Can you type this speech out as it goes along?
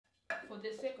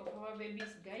the sake of our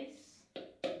babies, guys,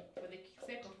 for the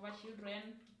sake of our children,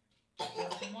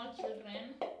 the small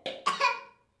children,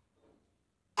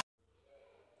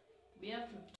 we have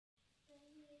to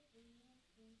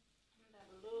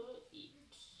blow it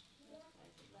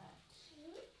like that.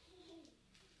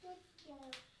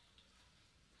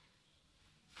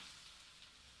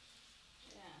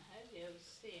 Yeah, as you have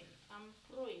seen, I'm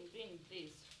doing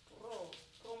this pro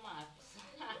max.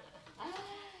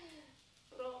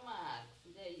 Pro max,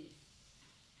 guys.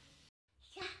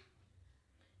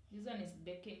 This one is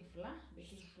baking flour. Yeah,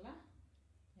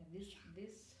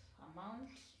 this amount.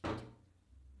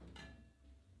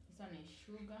 This one is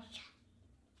sugar.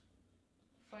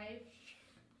 5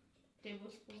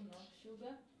 tablespoons of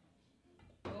sugar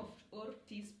or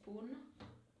teaspoon.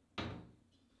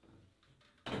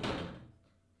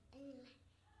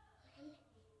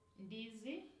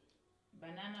 Ndizi,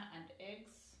 banana and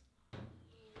eggs.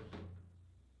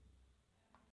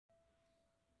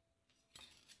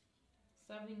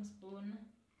 Serving spoon,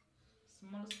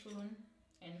 small spoon,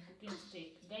 and cooking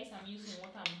stick. Guys, I'm using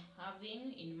what I'm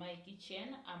having in my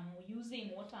kitchen.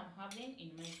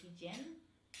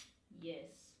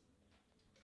 Yes.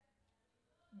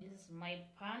 This is my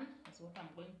pan. That's what I'm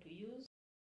going to use.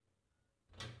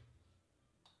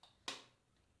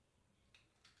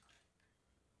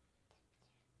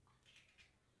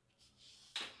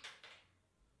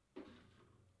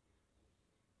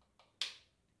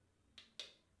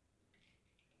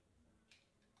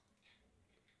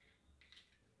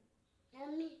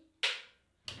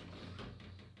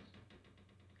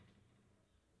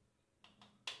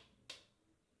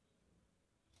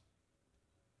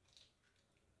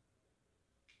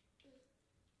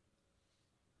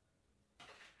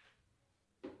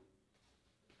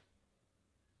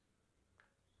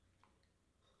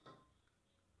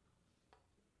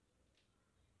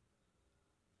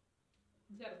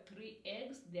 There are 3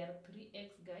 eggs. There are 3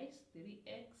 eggs, guys. 3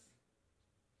 eggs.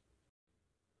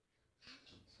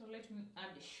 So let me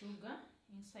add sugar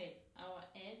inside our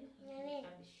egg. Let me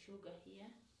add sugar here.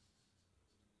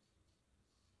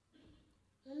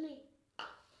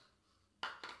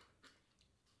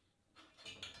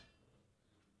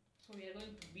 So we are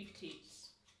going to beat it.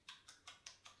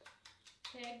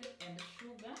 Egg and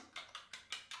sugar.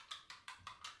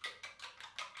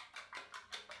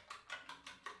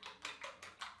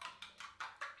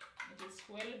 It is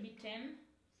well beaten.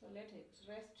 So let it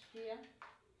rest here.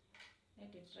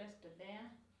 Let it rest there.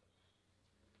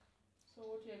 So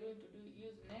what we are going to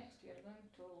use next, we are going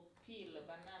to peel a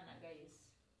banana, guys.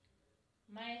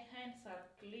 My hands are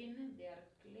clean. They are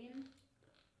clean.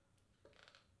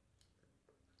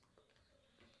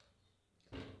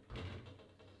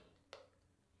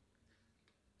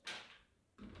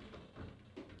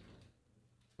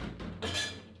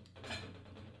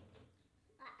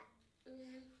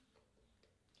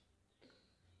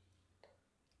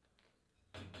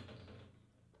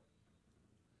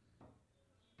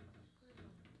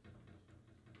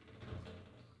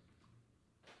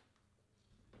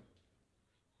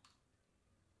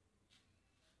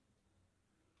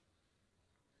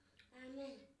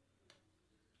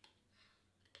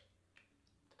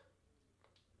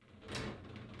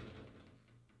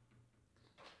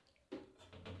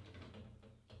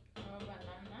 Our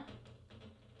banana.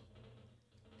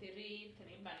 Three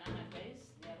banana, guys.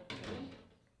 They are okay.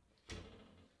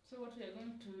 So what we are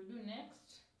going to do next?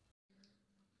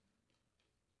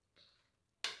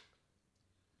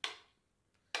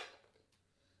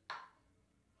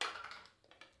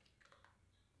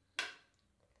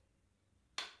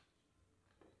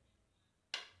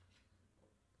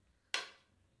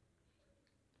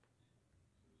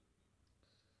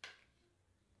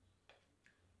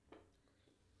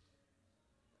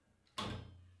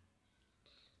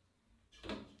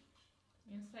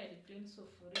 Inside the clean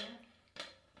sufuria.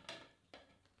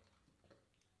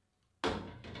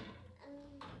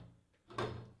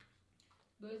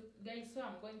 Guys, so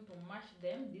I'm going to mash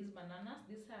them. These bananas,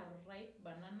 these are ripe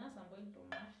bananas. I'm going to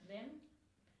mash them.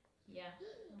 Yeah,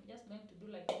 I'm just going to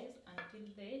do like this until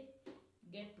they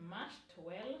get mashed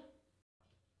well.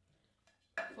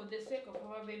 For the sake of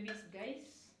our babies,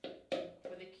 guys,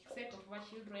 for the sake of our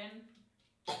children,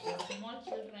 the small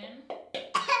children,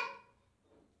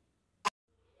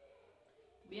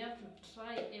 we have to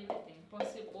try everything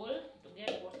possible to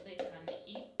get what they can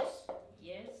eat.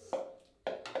 Yes.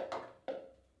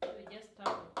 We just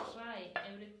have to try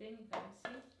everything, you can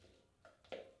see.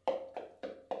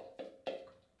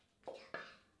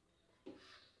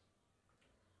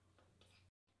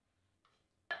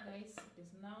 Guys, it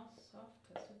is now soft,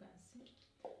 as you can see.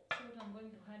 So what I'm going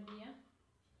to add here,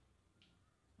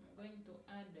 I'm going to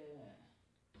add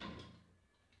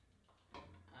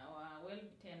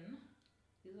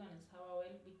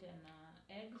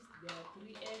There are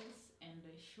 3 eggs and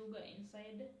sugar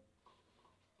inside.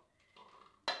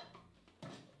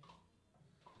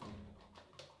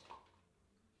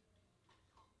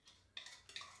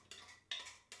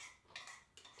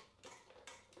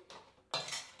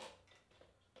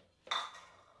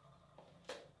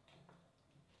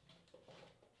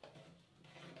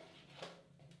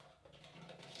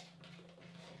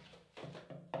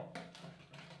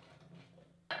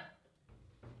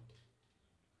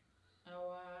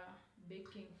 Our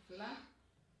baking flour.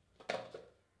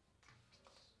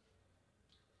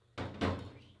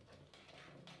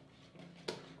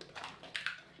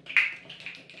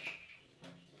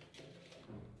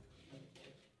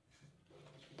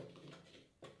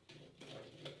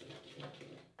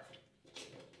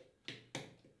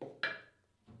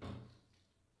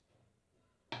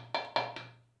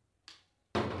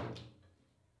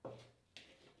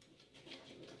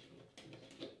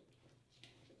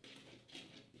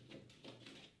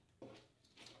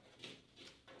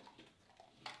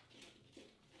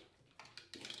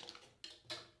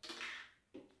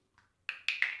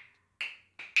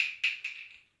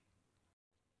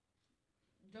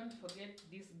 Don't forget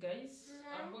this, guys.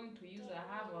 I'm going to use a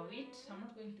half of it. I'm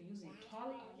not going to use it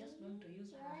all. I'm just going to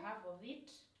use a half of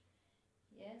it.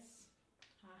 Yes,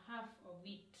 a half of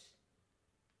it.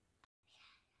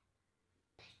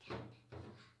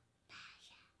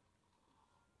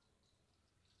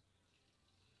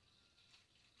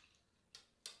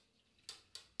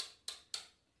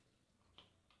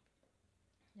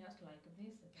 Just like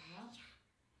this, it's enough.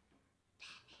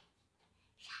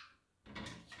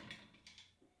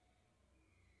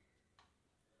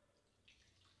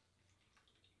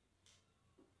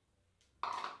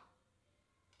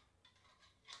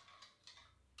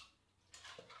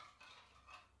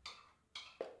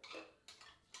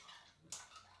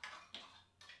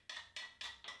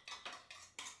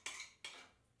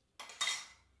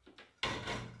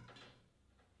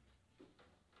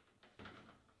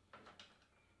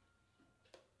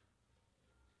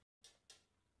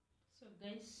 So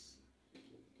guys,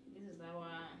 this is our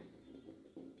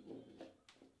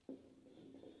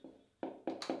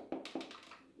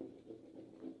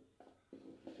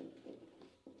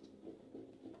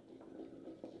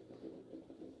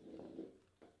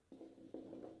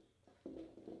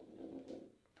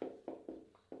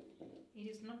it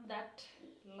is not that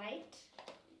light,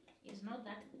 it's not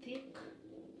that thick.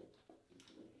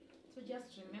 So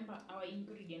just remember our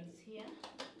ingredients here.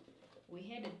 We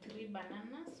had 3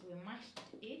 bananas, we mashed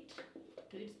it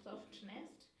to its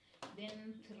softness,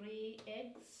 then 3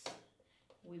 eggs,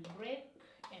 we break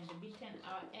and beaten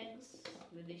our eggs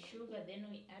with the sugar, then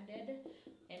we added,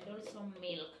 and also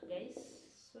milk, guys.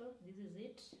 So this is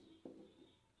it.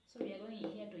 So we are going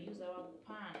here to use our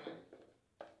pan.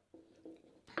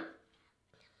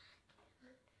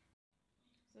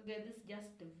 So guys, this is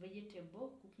just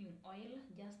vegetable cooking oil,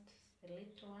 just a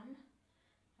little one.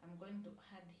 I'm going to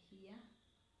add here,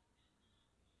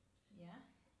 yeah,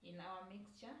 in our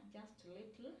mixture, just a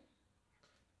little,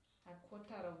 a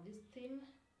quarter of this thing.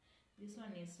 This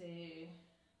one is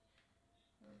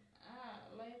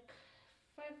like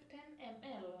 5-10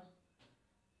 ml,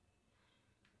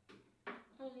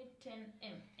 only 10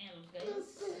 ml,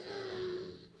 guys.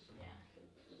 Yeah.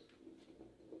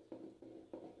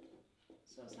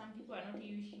 So some people are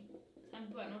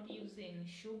not using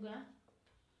sugar.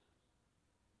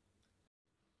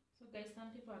 So guys, some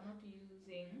people are not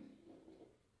using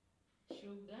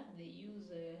sugar, they use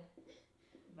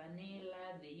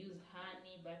vanilla, they use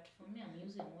honey, but for me I'm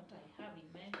using what I have in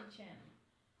my kitchen.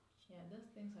 Yeah, those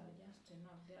things are just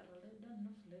enough. They are already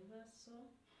enough flavors.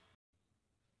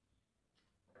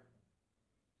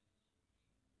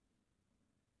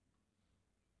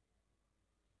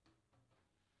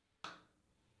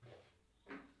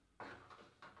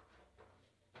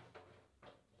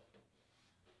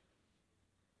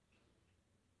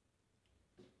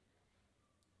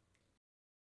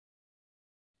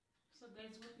 So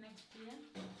guys, what next here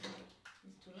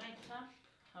is to light up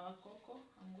our cocoa.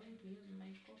 I'm going to use my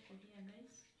cocoa here,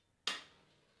 guys.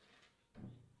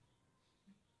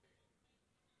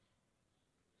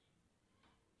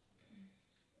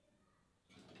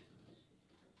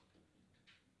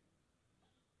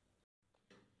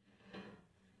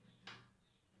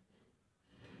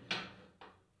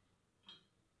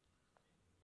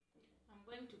 I'm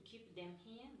going to keep them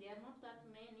here. They are not that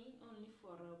many, only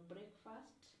for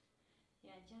breakfast.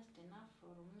 Yeah, just enough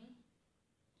for me.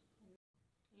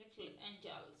 Little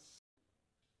angels.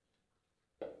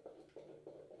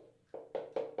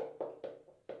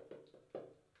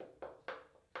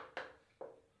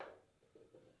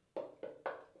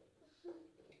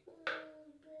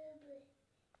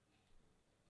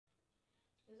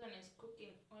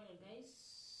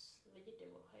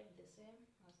 same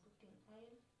as cooking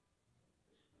oil.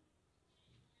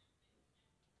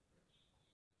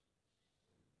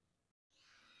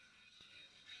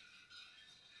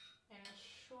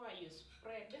 Ensure you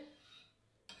spread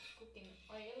cooking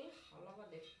oil all over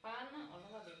the pan,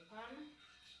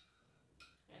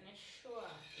 and ensure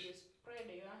you spread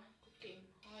your cooking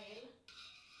oil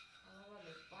all over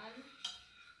the pan.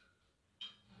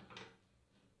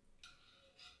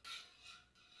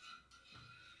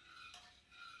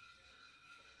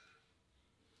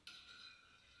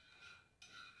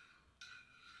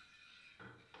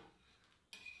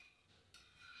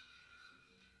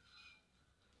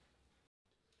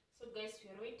 So guys, we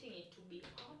are waiting it to be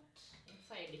hot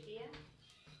inside here,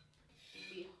 to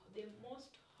be the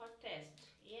most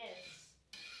hottest. Yes,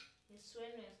 it's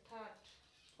when we start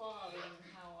pouring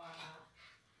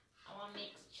our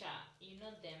mixture. You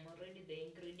know them already,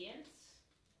 the ingredients.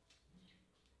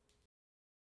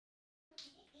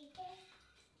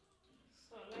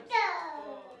 So let's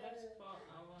pour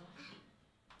our,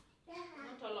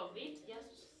 not all of it,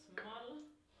 just small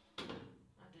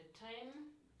at a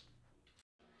time.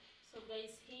 So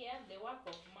guys, here the work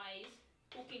of my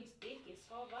cooking stick is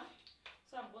over.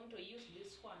 So I'm going to use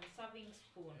this one, serving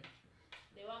spoon.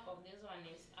 The work of this one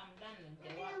is, I'm done with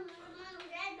the work.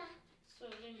 So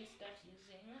let me start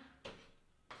using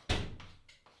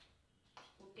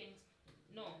cooking,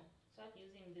 start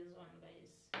using this one,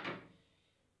 guys.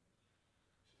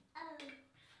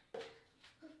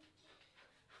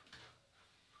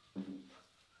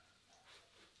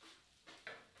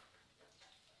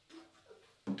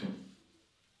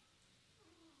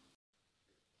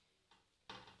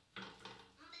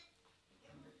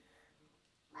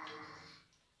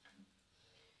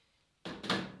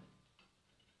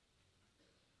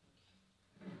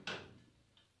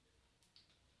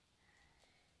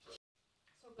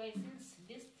 So guys, since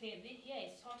this thing here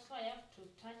is hot, so I have to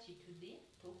touch it with the,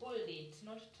 to hold it,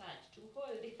 not touch, to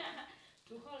hold it,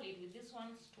 to hold it with this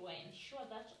one to ensure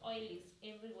that oil is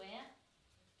everywhere.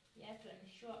 You have to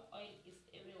ensure oil is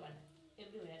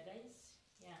everywhere, guys.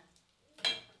 Yeah.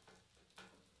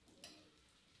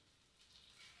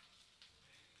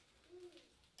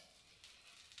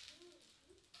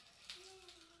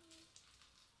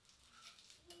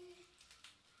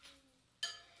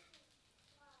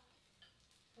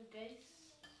 So guys,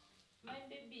 my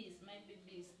babies,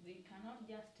 they cannot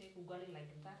just take ugali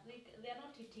like that. They are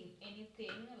not eating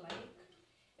anything. Like,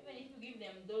 even if you give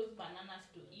them those bananas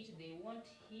to eat, they won't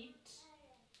eat.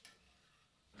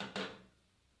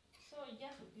 So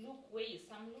just look ways.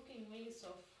 I'm looking ways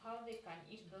of how they can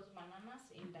eat those bananas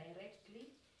indirectly,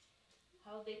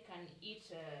 how they can eat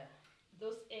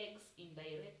those eggs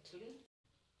indirectly.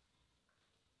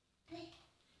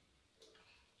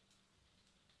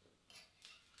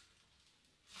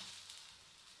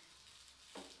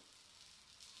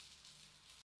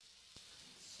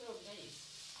 So guys,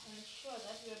 ensure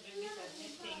that your babies are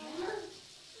getting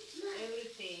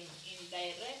everything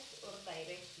indirect or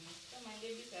directly. So my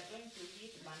babies are going to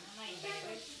eat banana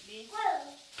indirectly,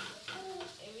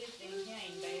 everything here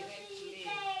indirectly.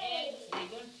 Eggs, they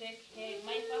don't take egg.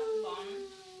 My firstborn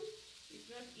is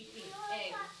not eating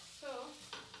eggs, so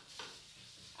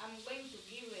I'm going to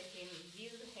give him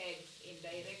these eggs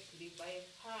indirectly, by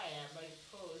fire, by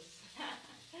force.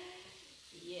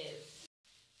 Yes.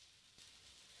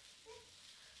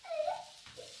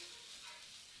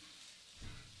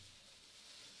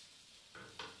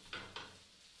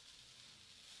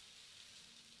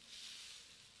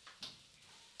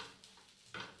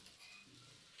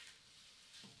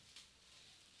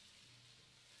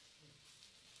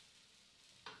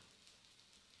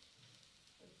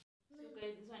 So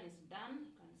guys, this one is done.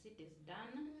 You can see it is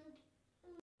done.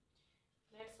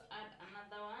 Let's add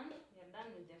another one. We are done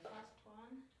with the first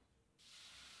one.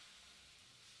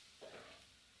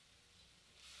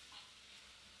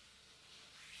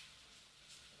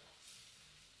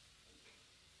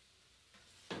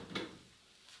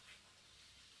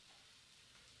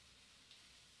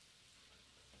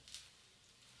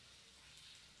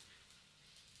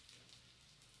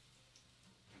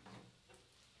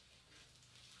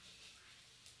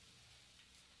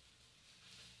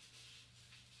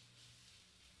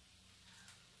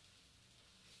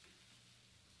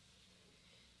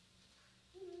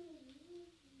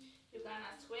 You can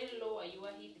as well lower your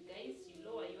heat, guys. You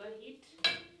lower your heat,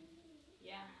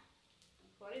 yeah,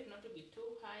 for it not to be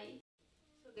too high.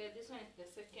 So guys, this one is the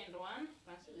second one. You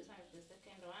can see this one is the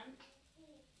second one.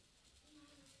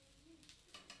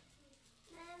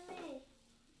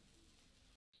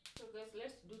 So guys,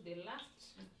 let's do the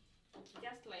last,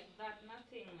 just like that.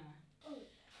 Nothing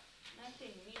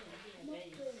new here,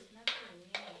 guys. Nothing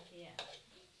new here.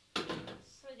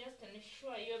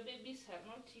 sure your babies are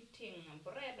not eating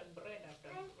bread after bread.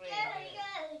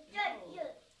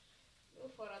 No. Go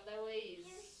for other ways.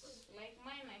 Like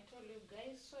mine, I told you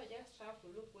guys, so I just have to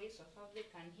look ways of how they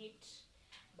can eat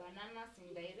bananas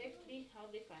indirectly, how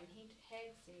they can eat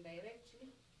eggs indirectly.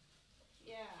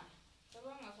 Yeah, so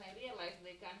long as I realize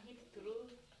they can eat through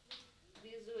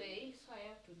this way, so I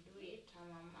have to do it.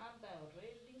 I'm a mother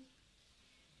already.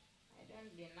 I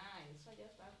don't deny, so I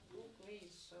just have to look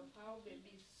ways of how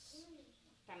babies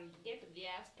can get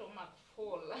their stomach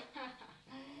full.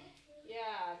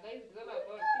 Yeah, guys, it's all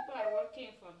about people are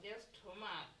working for their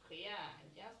stomach. Yeah,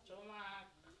 just stomach.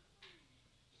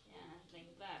 Yeah,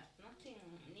 like that. Nothing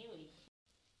new.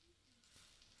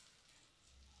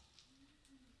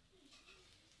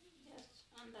 Just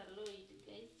underload it,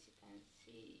 guys. You can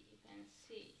see. You can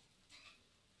see.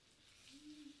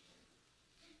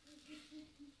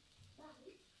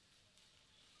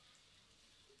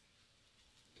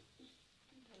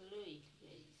 Underload it,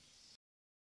 guys.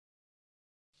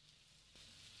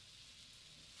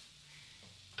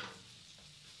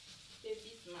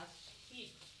 Babies must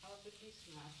eat. Our babies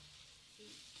must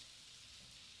eat.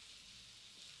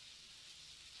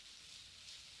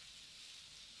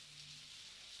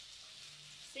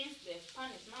 Since the pan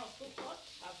is now too hot,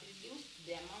 I've reduced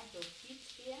the amount of heat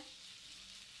here.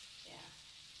 Yeah.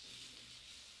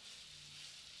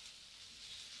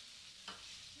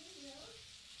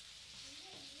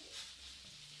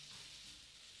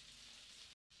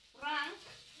 Frank,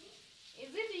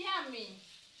 is it yummy?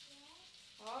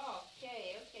 Oh,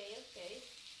 okay.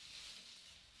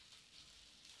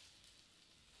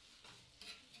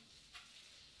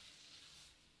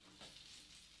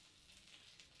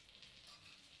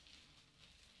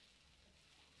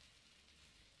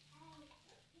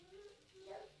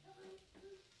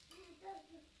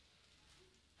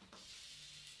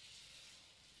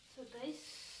 So guys,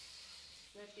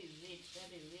 that is it,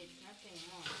 nothing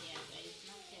more here guys,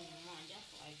 nothing more,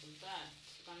 just like that.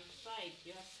 You can try it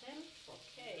yourself.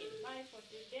 Okay, bye for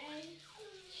today.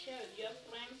 Share with your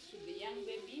friends, with the young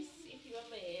babies. If you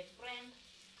have a friend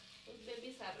whose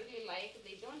babies are really like,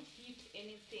 they don't eat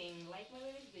anything, like my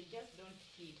babies, they just don't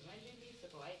eat. My babies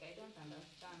are like, I don't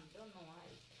understand, don't know why.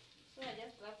 So I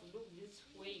just have to look this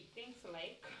way, things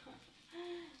like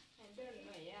I don't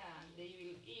know, yeah, they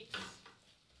will eat.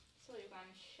 So you can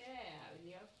share with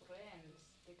your friends.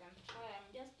 They can try. I'm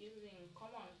just using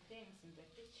common things in the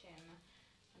kitchen.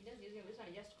 I'm just using this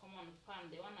one, just common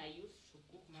pan, the one I use to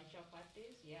cook my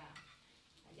chapatis. Yeah,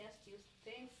 I just use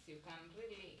things you can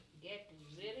really get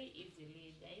very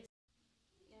easily, guys.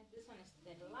 Yeah, this one is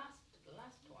the last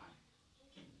one.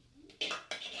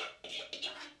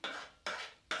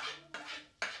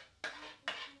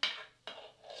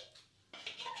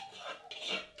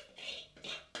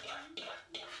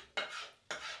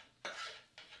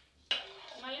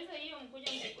 Maliza hiyo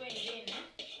mkuja mchukue ingine.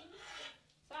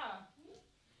 Sawa?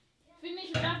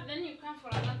 Finish that, then you come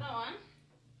for another one.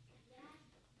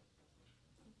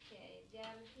 Okay, they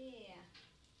are here.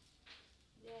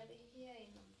 They are here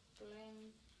in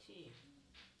plenty.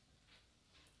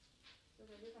 So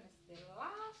this one is the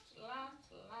last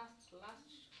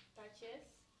touches.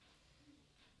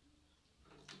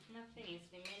 Nothing is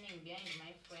remaining behind,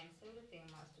 my friends. Everything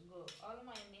must go. All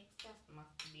my mixtures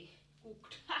must be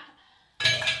cooked.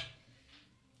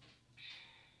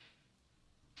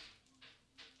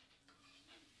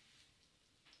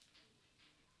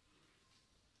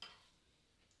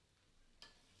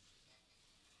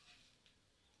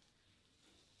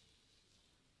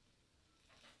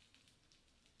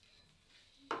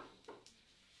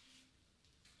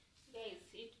 Guys,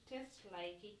 it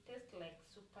tastes like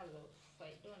super loaf.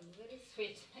 I don't, very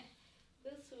sweet.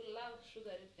 Those who love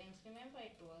sugary things, remember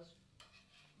it was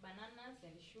bananas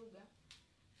and sugar.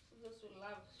 So those who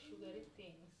love sugary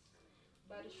things,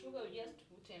 but sugar we just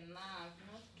put enough,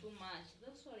 not too much.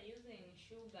 Those who are using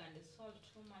sugar and salt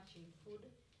too much in food,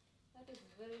 that is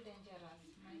very dangerous,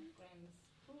 my friends.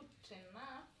 Put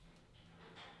enough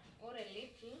or a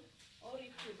little, or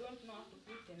if you don't know how to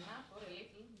put enough or a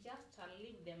little, just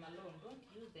leave them alone. Don't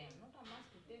use them. Not a must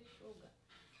to take sugar.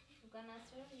 You can as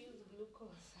well use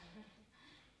glucose.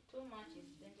 Too much is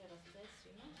dangerous, guys.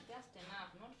 You know, just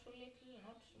enough. Not too little,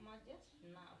 not too much, just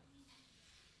enough.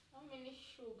 How many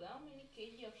sugar? How many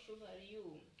kg of sugar are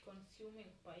you consuming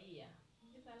per year?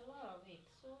 It's a lot of it.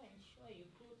 So ensure you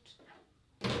put,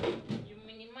 you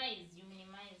minimize,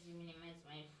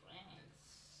 my friends.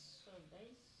 So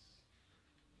guys,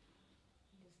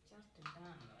 it's just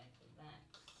done like that.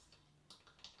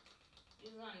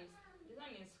 This one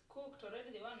is cooked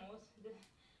already. The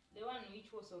one which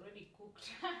was already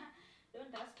cooked.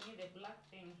 Don't ask me the black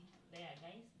thing. there,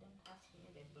 guys. Don't ask me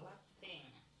the black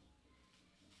thing.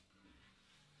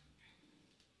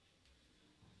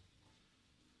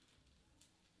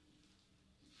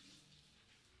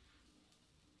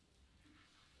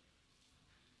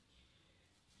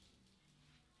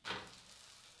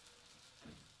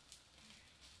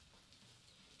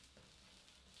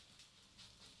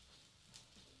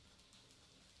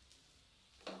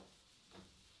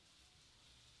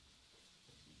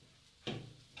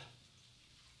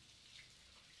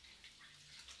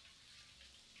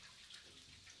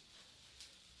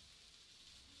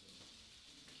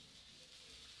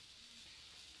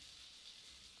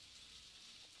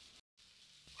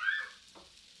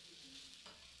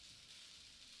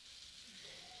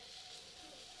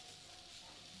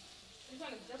 This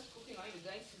one is just cooking oil,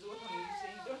 guys. Is what I'm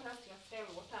using. Don't ask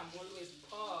yourself what I'm always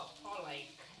pour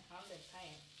like all the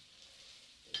time.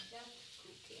 It's just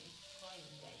cooking oil,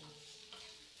 guys.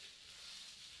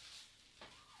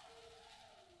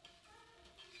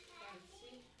 You can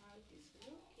see how it is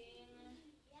looking.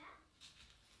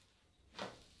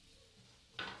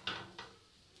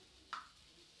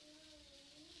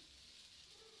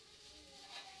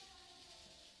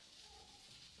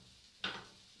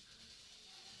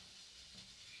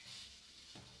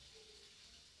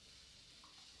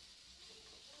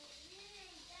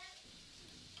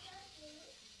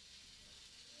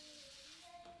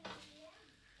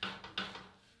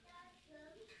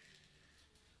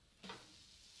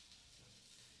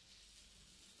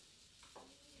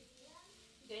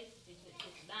 Guys, it's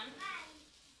done.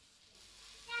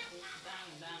 It's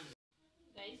done.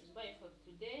 Guys, bye for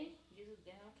today. This is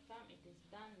the outcome. It is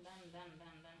done, guys.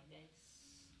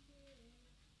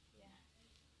 Yeah.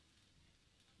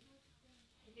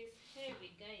 It is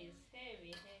heavy, guys.